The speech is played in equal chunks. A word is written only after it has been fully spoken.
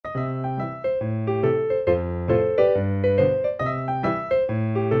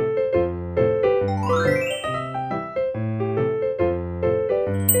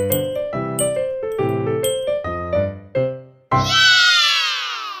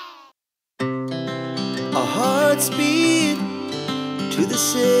Our hearts beat to the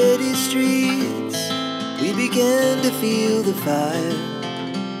city streets. We began to feel the fire.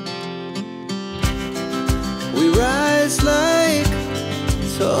 We rise like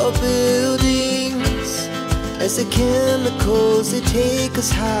tall buildings as the chemicals, they take us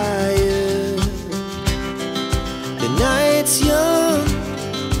higher. The night's young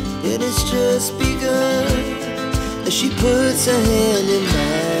and it's just begun as she puts her hand in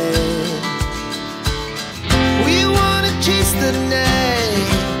mine. We wanna chase the night,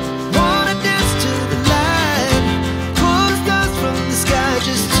 wanna dance to the light, pull the stars from the sky,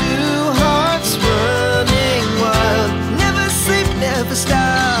 just two hearts running wild. Never sleep, never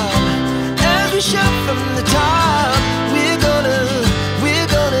stop, as we shout from the top. We're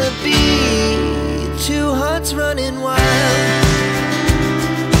gonna be two hearts running wild.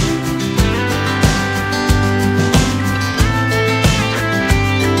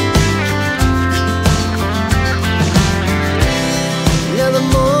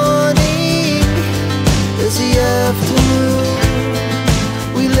 Afternoon,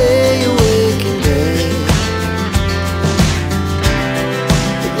 we lay awake in bed.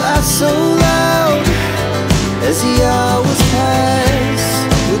 The glass so loud as the